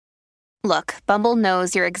Look, Bumble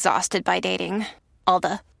knows you're exhausted by dating. All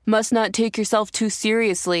the, must not take yourself too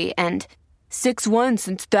seriously, and 6'1"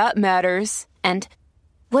 since that matters. And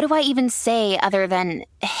what do I even say other than,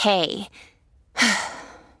 hey?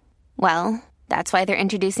 Well, that's why they're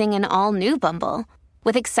introducing an all-new Bumble,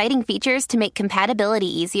 with exciting features to make compatibility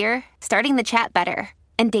easier, starting the chat better,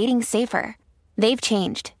 and dating safer. They've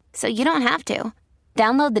changed, so you don't have to.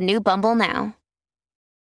 Download the new Bumble now.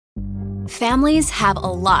 Families have a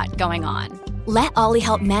lot going on. Let Ollie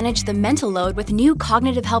help manage the mental load with new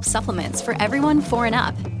cognitive help supplements for everyone 4 and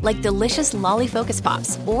up, like delicious Lolly Focus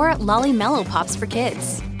Pops or Lolly Mellow Pops for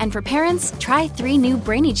kids. And for parents, try 3 new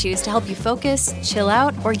Brainy Chews to help you focus, chill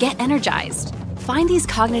out, or get energized. Find these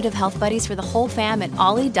cognitive health buddies for the whole fam at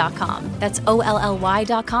ollie.com. That's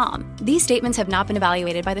OLLY.com. These statements have not been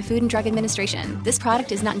evaluated by the Food and Drug Administration. This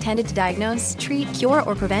product is not intended to diagnose, treat, cure,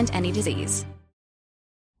 or prevent any disease.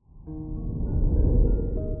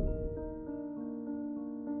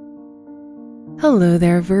 Hello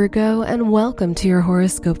there, Virgo, and welcome to your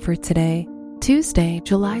horoscope for today, Tuesday,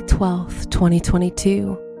 July 12th,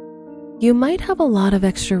 2022. You might have a lot of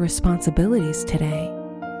extra responsibilities today.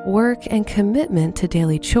 Work and commitment to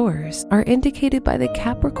daily chores are indicated by the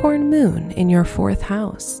Capricorn moon in your 4th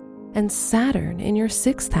house and Saturn in your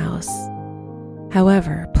 6th house.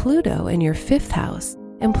 However, Pluto in your 5th house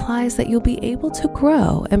implies that you'll be able to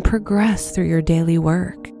grow and progress through your daily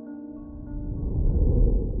work.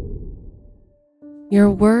 Your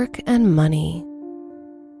work and money.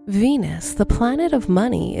 Venus, the planet of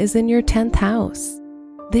money, is in your 10th house.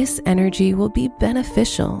 This energy will be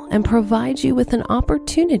beneficial and provide you with an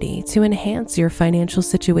opportunity to enhance your financial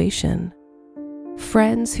situation.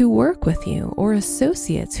 Friends who work with you or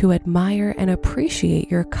associates who admire and appreciate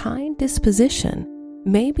your kind disposition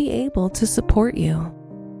may be able to support you.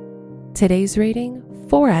 Today's rating,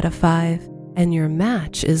 4 out of 5, and your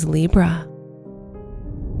match is Libra.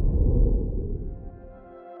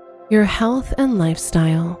 Your health and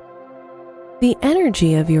lifestyle. The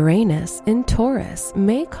energy of Uranus in Taurus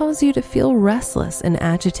may cause you to feel restless and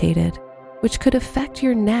agitated, which could affect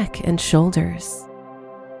your neck and shoulders.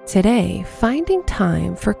 Today, finding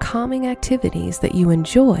time for calming activities that you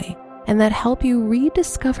enjoy and that help you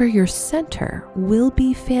rediscover your center will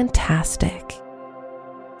be fantastic.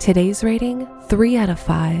 Today's rating, 3 out of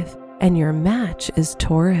 5, and your match is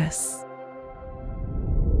Taurus.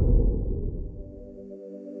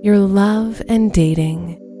 Your love and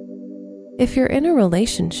dating. If you're in a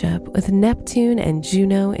relationship with Neptune and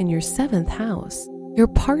Juno in your 7th house, your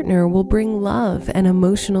partner will bring love and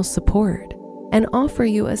emotional support and offer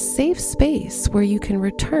you a safe space where you can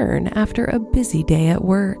return after a busy day at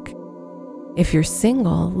work. If you're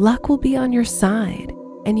single, luck will be on your side,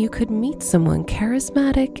 and you could meet someone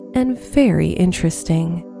charismatic and very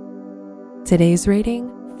interesting. Today's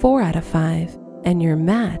rating, 4 out of 5, and your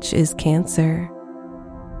match is Cancer.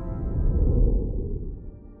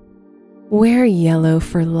 Wear yellow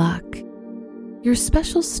for luck. Your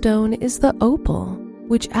special stone is the opal,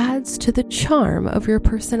 which adds to the charm of your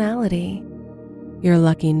personality. Your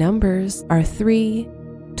lucky numbers are 3,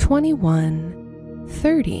 21,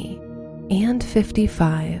 30, and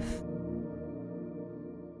 55.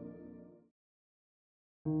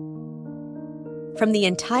 From the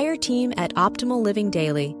entire team at Optimal Living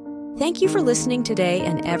Daily, thank you for listening today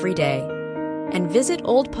and every day. And visit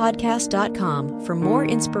oldpodcast.com for more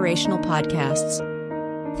inspirational podcasts.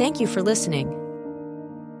 Thank you for listening.